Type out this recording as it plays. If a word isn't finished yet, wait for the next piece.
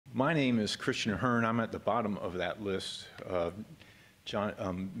My name is Christian Hearn. I'm at the bottom of that list.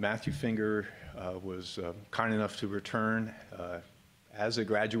 Matthew Finger was kind enough to return as a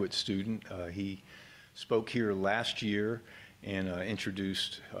graduate student. He spoke here last year and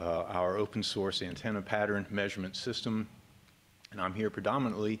introduced our open source antenna pattern measurement system. And I'm here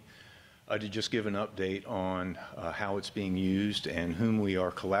predominantly to just give an update on how it's being used and whom we are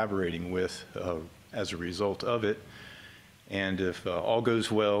collaborating with as a result of it. And if all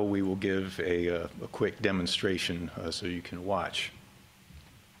goes well, we will give a quick demonstration so you can watch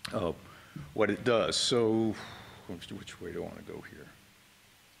what it does. So, which way do I want to go here?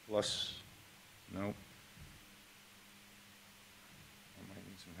 Plus, no. I might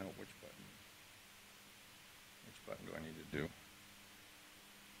need some help. Which button? Which button do I need to do?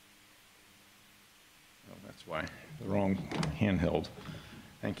 Oh, that's why. The wrong handheld.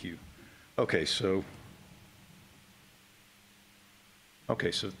 Thank you. Okay, so.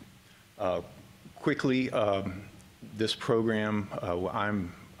 Okay, so quickly, this program,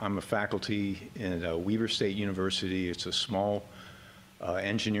 I'm a faculty in Weber State University. It's a small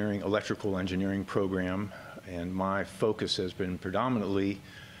electrical engineering program, and my focus has been predominantly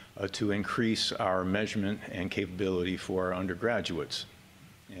to increase our measurement and capability for our undergraduates.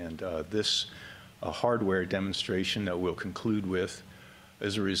 And this hardware demonstration that we'll conclude with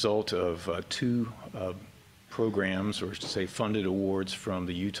is a result of two programs, or to say funded awards from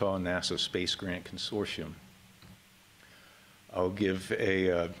the Utah NASA Space Grant Consortium. I'll give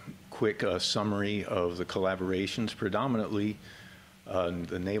a quick summary of the collaborations, predominantly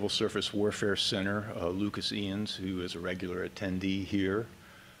the Naval Surface Warfare Center, Lucas Ians, who is a regular attendee here.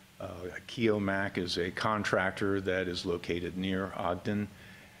 Keomac is a contractor that is located near Ogden,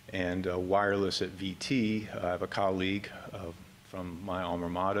 and Wireless at VT, I have a colleague from my alma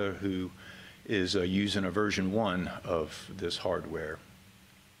mater who is using a version 1 of this hardware.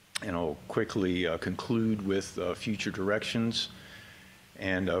 And I'll quickly conclude with future directions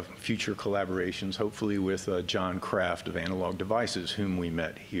and future collaborations, hopefully with John Kraft of Analog Devices, whom we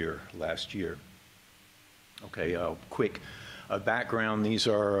met here last year. Okay, quick background. These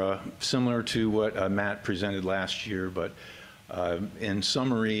are similar to what Matt presented last year, but in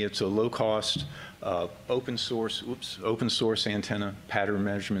summary, it's a low-cost open source antenna pattern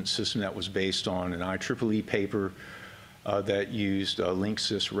measurement system that was based on an IEEE paper that used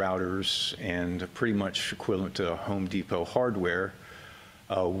Linksys routers and pretty much equivalent to Home Depot hardware.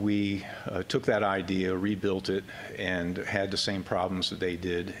 We took that idea, rebuilt it, and had the same problems that they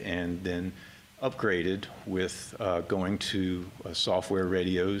did, and then upgraded with going to software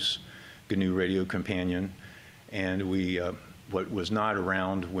radios, GNU Radio Companion, and we what was not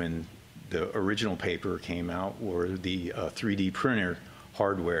around when the original paper came out were the 3D printer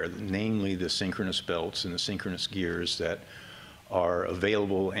hardware, namely the synchronous belts and the synchronous gears that are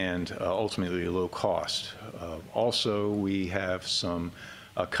available and ultimately low cost. Also, we have some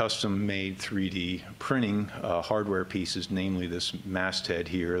custom-made 3D printing hardware pieces, namely this masthead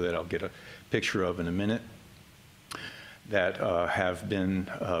here that I'll get a picture of in a minute, that have been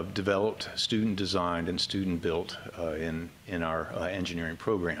developed, student designed, and student built in our engineering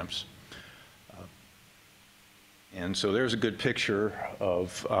programs. And so there's a good picture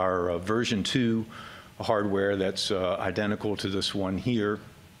of our version 2 hardware that's identical to this one here.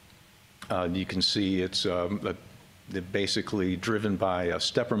 You can see it's basically driven by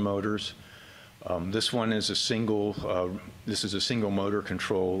stepper motors. This one is a single motor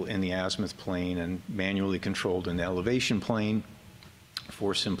control in the azimuth plane and manually controlled in the elevation plane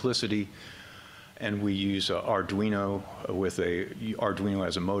for simplicity. And we use Arduino with Arduino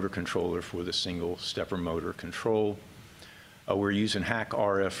as a motor controller for the single stepper motor control. We're using Hack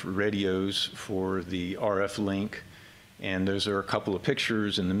RF radios for the RF link, and those are a couple of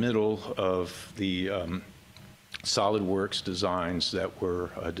pictures in the middle of the SolidWorks designs that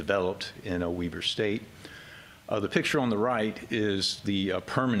were developed in Weber State. The picture on the right is the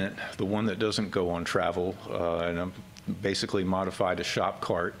permanent, the one that doesn't go on travel, and I basically modified a shop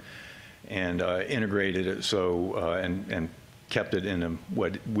cart and integrated it so and kept it in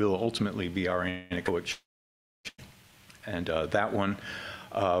what will ultimately be our anechoic. And that one,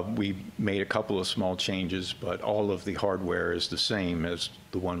 we made a couple of small changes, but all of the hardware is the same as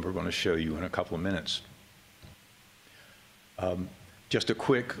the one we're going to show you in a couple of minutes. Just a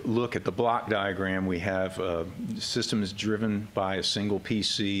quick look at the block diagram. We have the system is driven by a single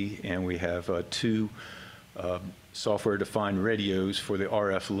PC, and we have two software-defined radios for the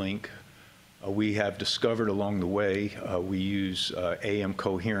RF link. We have discovered along the way, we use AM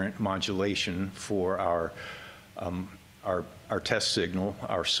coherent modulation for our test signal,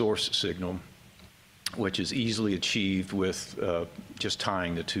 our source signal. which is easily achieved with just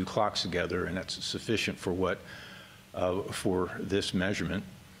tying the two clocks together, and that's sufficient for for this measurement.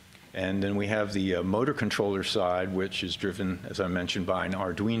 And then we have the motor controller side, which is driven, as I mentioned, by an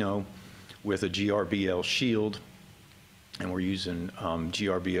Arduino with a GRBL shield, and we're using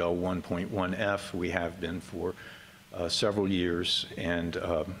GRBL 1.1F. We have been for several years, and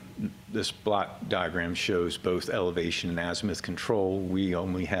this block diagram shows both elevation and azimuth control. We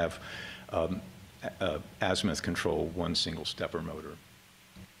only have azimuth control, one single stepper motor.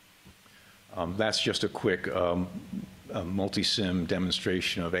 That's just a quick multi-sim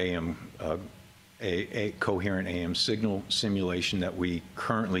demonstration of a coherent AM signal simulation that we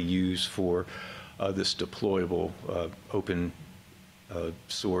currently use for this deployable open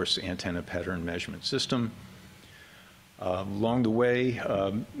source antenna pattern measurement system. Along the way,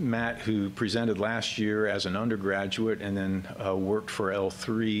 Matt, who presented last year as an undergraduate and then worked for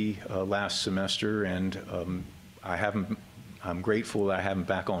L3 last semester, and I'm grateful that I have him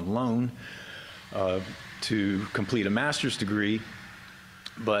back on loan to complete a master's degree.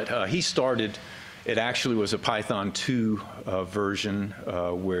 But he started, it actually was a Python 2 version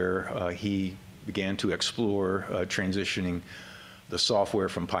where he began to explore transitioning the software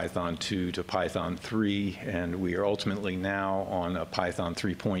from Python 2 to Python 3, and we are ultimately now on a Python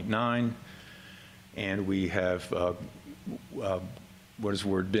 3.9, and we have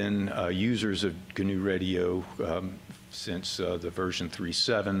been users of GNU Radio since the version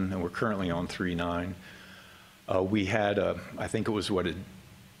 3.7, and we're currently on 3.9. We had, I think it was a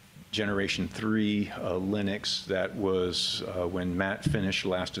generation 3 Linux that was, when Matt finished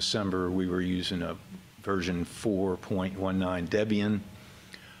last December, we were using a version 4.19 Debian.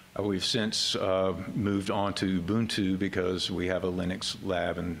 We've since moved on to Ubuntu because we have a Linux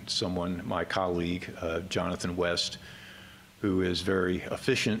lab and my colleague, Jonathn West, who is very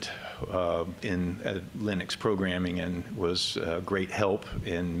efficient in Linux programming and was a great help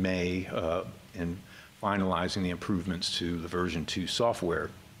in May in finalizing the improvements to the version 2 software.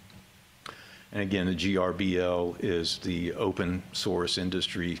 And again, the GRBL is the open source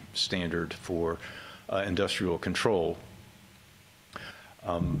industry standard for industrial control.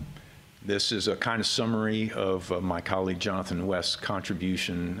 This is a kind of summary of my colleague Jonathn West's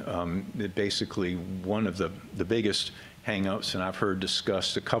contribution. Basically, one of the biggest hang-ups, and I've heard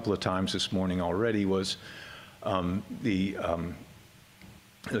discussed a couple of times this morning already, was the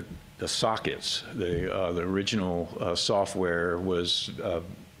sockets. The original software was,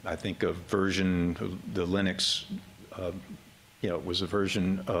 I think, a version, the Linux, it was a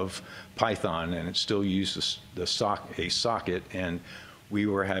version of Python, and it still used a socket, and we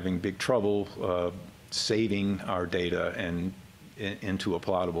were having big trouble saving our data into a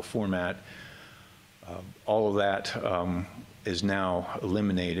plottable format. All of that is now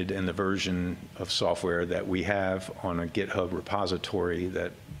eliminated in the version of software that we have on a GitHub repository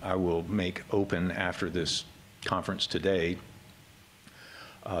that I will make open after this conference today.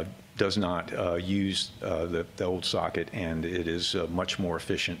 Does not use the old socket, and it is much more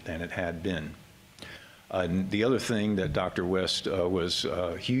efficient than it had been. The other thing that Dr. West was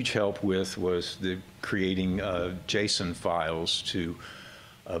a huge help with was creating JSON files to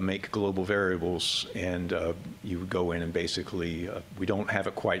make global variables, and you would go in and basically, we don't have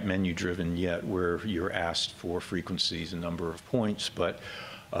it quite menu-driven yet where you're asked for frequencies and number of points, but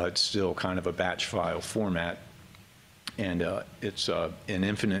it's still kind of a batch file format. And it's an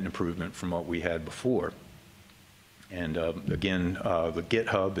infinite improvement from what we had before. And again, the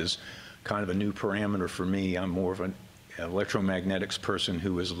GitHub is kind of a new parameter for me. I'm more of an electromagnetics person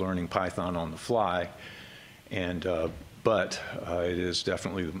who is learning Python on the fly. And, but it is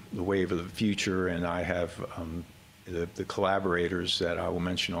definitely the wave of the future, and I have the collaborators that I will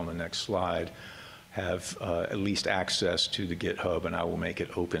mention on the next slide have at least access to the GitHub, and I will make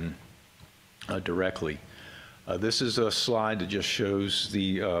it open directly. This is a slide that just shows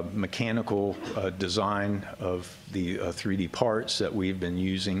the mechanical design of the 3D parts that we've been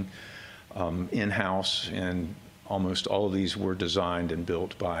using in-house, and almost all of these were designed and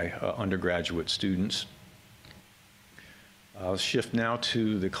built by undergraduate students. I'll shift now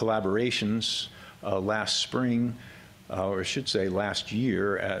to the collaborations. Last spring, or I should say last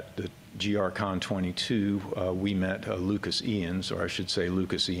year at the GRCon23, we met Lucas Ians, or I should say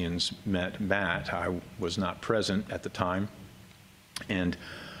Lucas Ians met Matt. I was not present at the time. And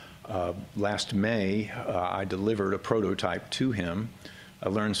last May, I delivered a prototype to him. I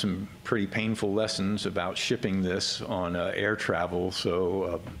learned some pretty painful lessons about shipping this on air travel,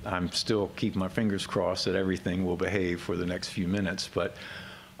 so I'm still keeping my fingers crossed that everything will behave for the next few minutes. But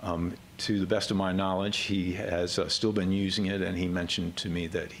To the best of my knowledge, he has still been using it, and he mentioned to me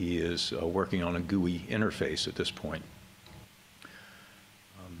that he is working on a GUI interface at this point.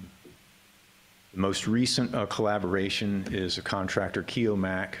 The most recent collaboration is a contractor,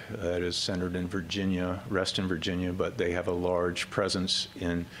 Keomac, that is centered in Virginia, Reston, Virginia, but they have a large presence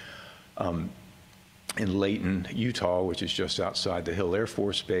in Layton, Utah, which is just outside the Hill Air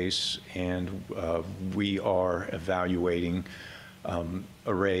Force Base, and we are evaluating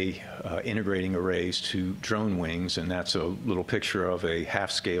integrating arrays to drone wings, and that's a little picture of a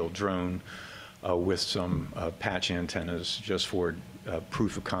half-scale drone with some patch antennas just for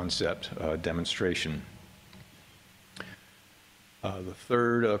proof of concept demonstration. The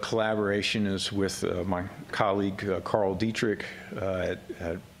third collaboration is with my colleague Carl Dietrich at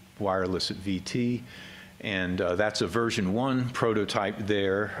Wireless at VT, and that's a version 1 prototype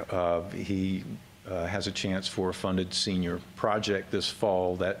there. He has a chance for a funded senior project this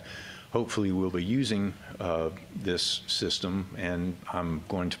fall that hopefully we'll be using this system, and I'm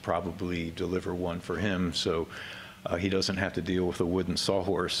going to probably deliver one for him so he doesn't have to deal with a wooden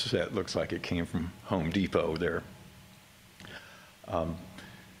sawhorse that looks like it came from Home Depot there.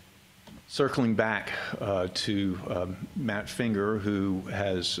 Circling back to Matt Finger, who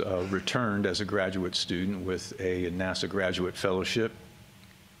has returned as a graduate student with a NASA graduate fellowship.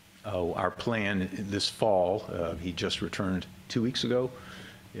 Our plan this fall, he just returned 2 weeks ago,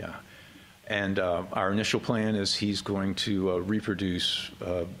 yeah. And our initial plan is he's going to reproduce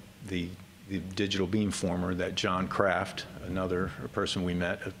the digital beamformer that John Kraft, another person we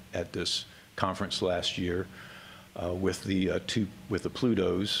met at this conference last year, with the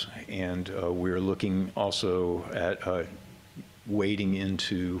Plutos, and we're looking also at wading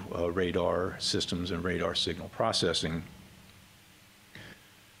into radar systems and radar signal processing.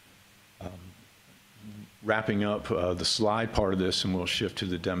 Wrapping up the slide part of this, and we'll shift to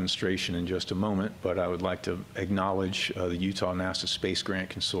the demonstration in just a moment, but I would like to acknowledge the Utah NASA Space Grant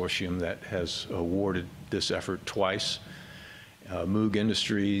Consortium that has awarded this effort twice. Moog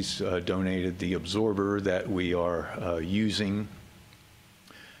Industries donated the absorber that we are using,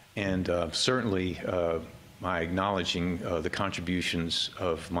 and certainly my acknowledging the contributions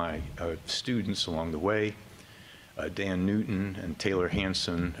of my students along the way, Dan Newton and Taylor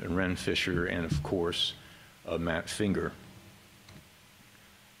Hansen and Ren Fisher, and of course Matt Finger.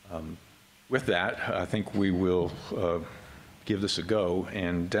 With that, I think we will give this a go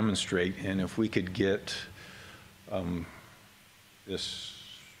and demonstrate, and if we could get this,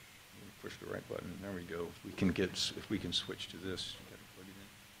 push the right button, there we go. If we can switch to this. You gotta plug it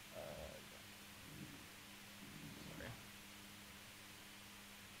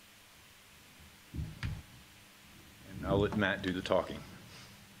in. And I'll let Matt do the talking.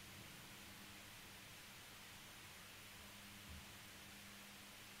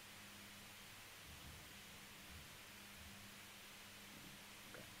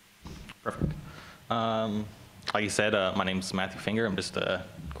 Perfect. Like you said, my name is Matthew Finger. I'm just a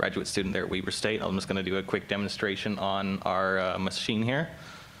graduate student there at Weber State. I'm just going to do a quick demonstration on our machine here.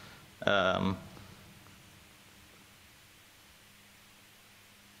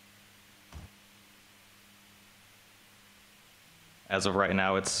 As of right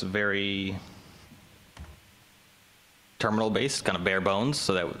now, it's very terminal-based, kind of bare bones,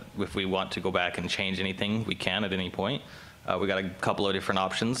 so that if we want to go back and change anything, we can at any point. We got a couple of different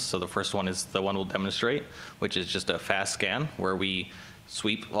options. So the first one is the one we'll demonstrate, which is just a fast scan where we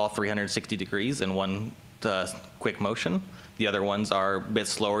sweep all 360 degrees in one quick motion. The other ones are a bit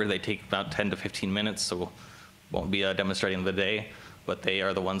slower. They take about 10 to 15 minutes, so won't be demonstrating the day, but they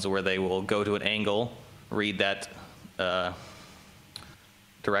are the ones where they will go to an angle, read that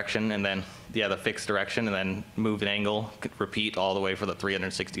direction, and then, yeah, the fixed direction, and then move an angle, repeat all the way for the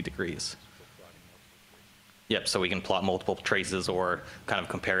 360 degrees. Yep, so we can plot multiple traces or kind of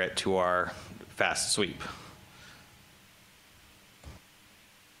compare it to our fast sweep.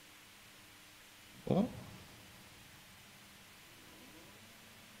 Cool.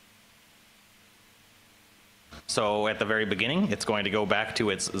 So at the very beginning, it's going to go back to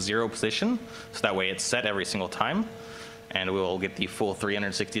its 0 position, so that way it's set every single time, and we'll get the full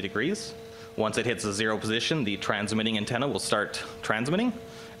 360 degrees. Once it hits the 0 position, the transmitting antenna will start transmitting,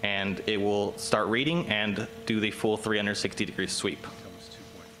 and it will start reading and do the full 360 degree sweep.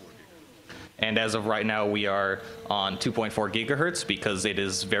 And as of right now, we are on 2.4 gigahertz because it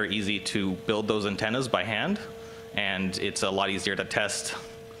is very easy to build those antennas by hand, and it's a lot easier to test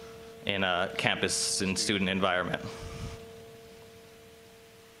in a campus and student environment.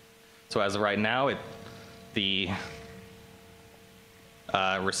 So as of right now, the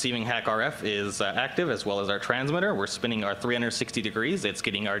Receiving hack RF is active, as well as our transmitter. We're spinning our 360 degrees. It's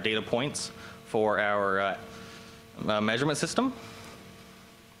getting our data points for our measurement system.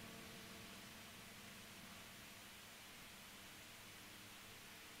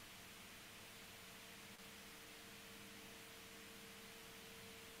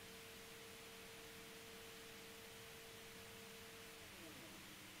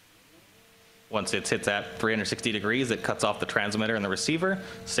 Once it hits at 360 degrees, it cuts off the transmitter and the receiver,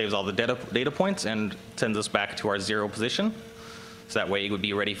 saves all the data points, and sends us back to our 0 position. So that way it would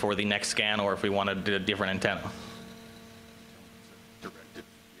be ready for the next scan, or if we wanted a different antenna.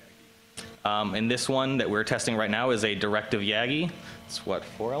 And this one that we're testing right now is a directive Yagi. It's what,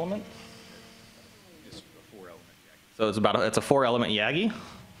 4-element? It's a 4-element Yagi. So it's a 4-element Yagi.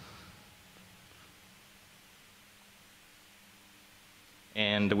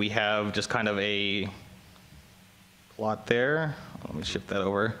 And we have just kind of a plot there. Let me shift that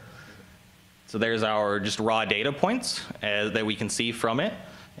over. So there's our just raw data points that we can see from it.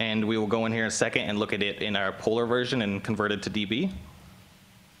 And we will go in here in a second and look at it in our polar version and convert it to dB.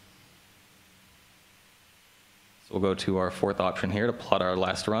 So we'll go to our 4th option here to plot our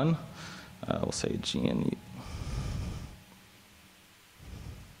last run. We'll say GNU.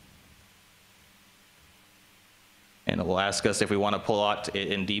 And it will ask us if we want to plot it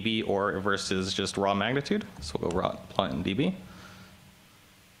in dB or versus just raw magnitude. So we'll go plot in dB.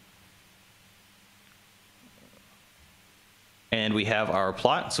 And we have our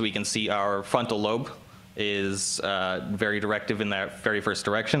plot, so we can see our frontal lobe is very directive in that very first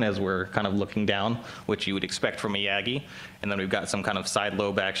direction as we're kind of looking down, which you would expect from a Yagi. And then we've got some kind of side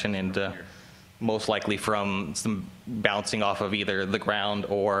lobe action, and most likely from some bouncing off of either the ground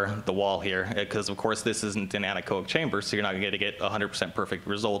or the wall here, because of course this isn't an anechoic chamber, so you're not going to get 100% perfect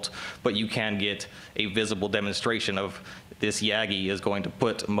result, but you can get a visible demonstration of this Yagi is going to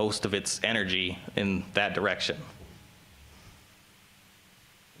put most of its energy in that direction.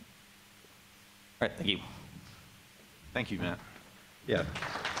 All right, thank you. Thank you, Matt. Yeah.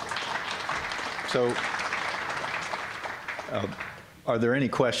 So, are there any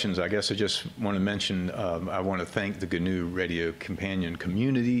questions? I guess I just want to mention, I want to thank the GNU Radio Companion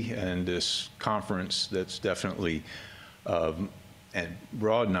community and this conference that's definitely and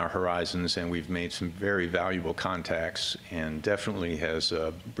broadened our horizons, and we've made some very valuable contacts, and definitely has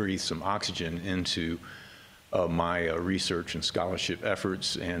breathed some oxygen into my research and scholarship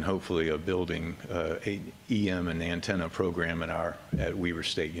efforts, and hopefully building an EM and antenna program at Weber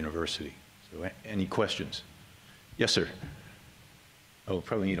State University. So any questions? Yes, sir. Oh,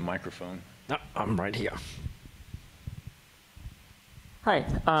 probably need a microphone. No, I'm right here. Hi,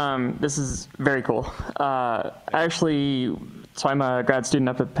 this is very cool. So I'm a grad student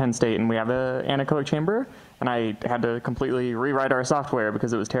up at Penn State, and we have an anechoic chamber, and I had to completely rewrite our software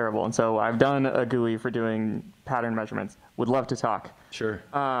because it was terrible. And so I've done a GUI for doing pattern measurements. Would love to talk. Sure.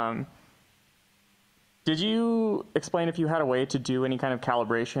 Did you explain if you had a way to do any kind of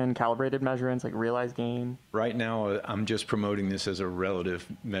calibrated measurements, like realized gain? Right now, I'm just promoting this as a relative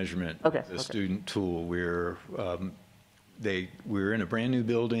measurement, student tool. We're in a brand new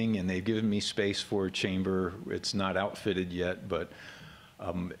building, and they've given me space for a chamber. It's not outfitted yet, but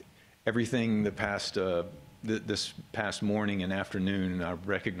everything this past morning and afternoon, I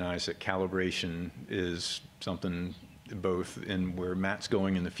recognize that calibration is something both in where Matt's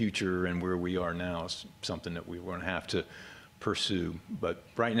going in the future and where we are now is something that we're going to have to pursue. But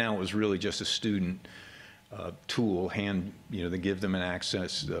right now, it was really just a student tool, to give them an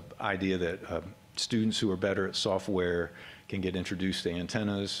access, the idea that students who are better at software can get introduced to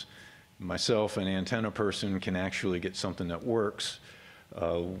antennas. Myself, an antenna person, can actually get something that works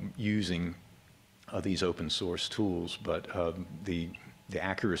using these open source tools, but the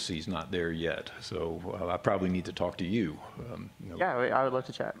accuracy is not there yet. So I probably need to talk to you. Yeah, I would love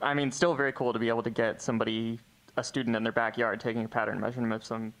to chat. I mean, still very cool to be able to get a student in their backyard taking a pattern measurement of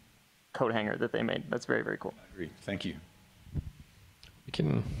some coat hanger that they made. That's very, very cool. I agree. Thank you. We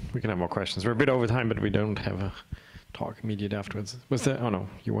can have more questions. We're a bit over time, but we don't have a talk immediate afterwards. Was there? Oh no,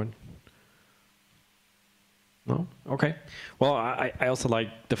 you weren't. No? Okay. Well, I also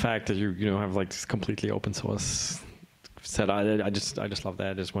like the fact that you have like this completely open source set. I just love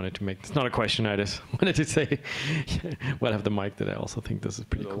that. I just wanted to make, it's not a question, I just wanted to say well, I have the mic that I also think this is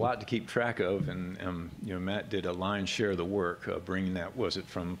pretty cool. A lot to keep track of, and Matt did a lion's share of the work, bringing that, was it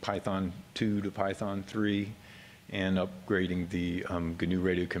from Python 2 to Python 3, and upgrading the GNU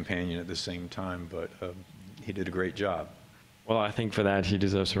Radio Companion at the same time, but he did a great job. Well, I think for that he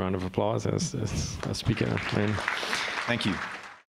deserves a round of applause as speaker. Thank you.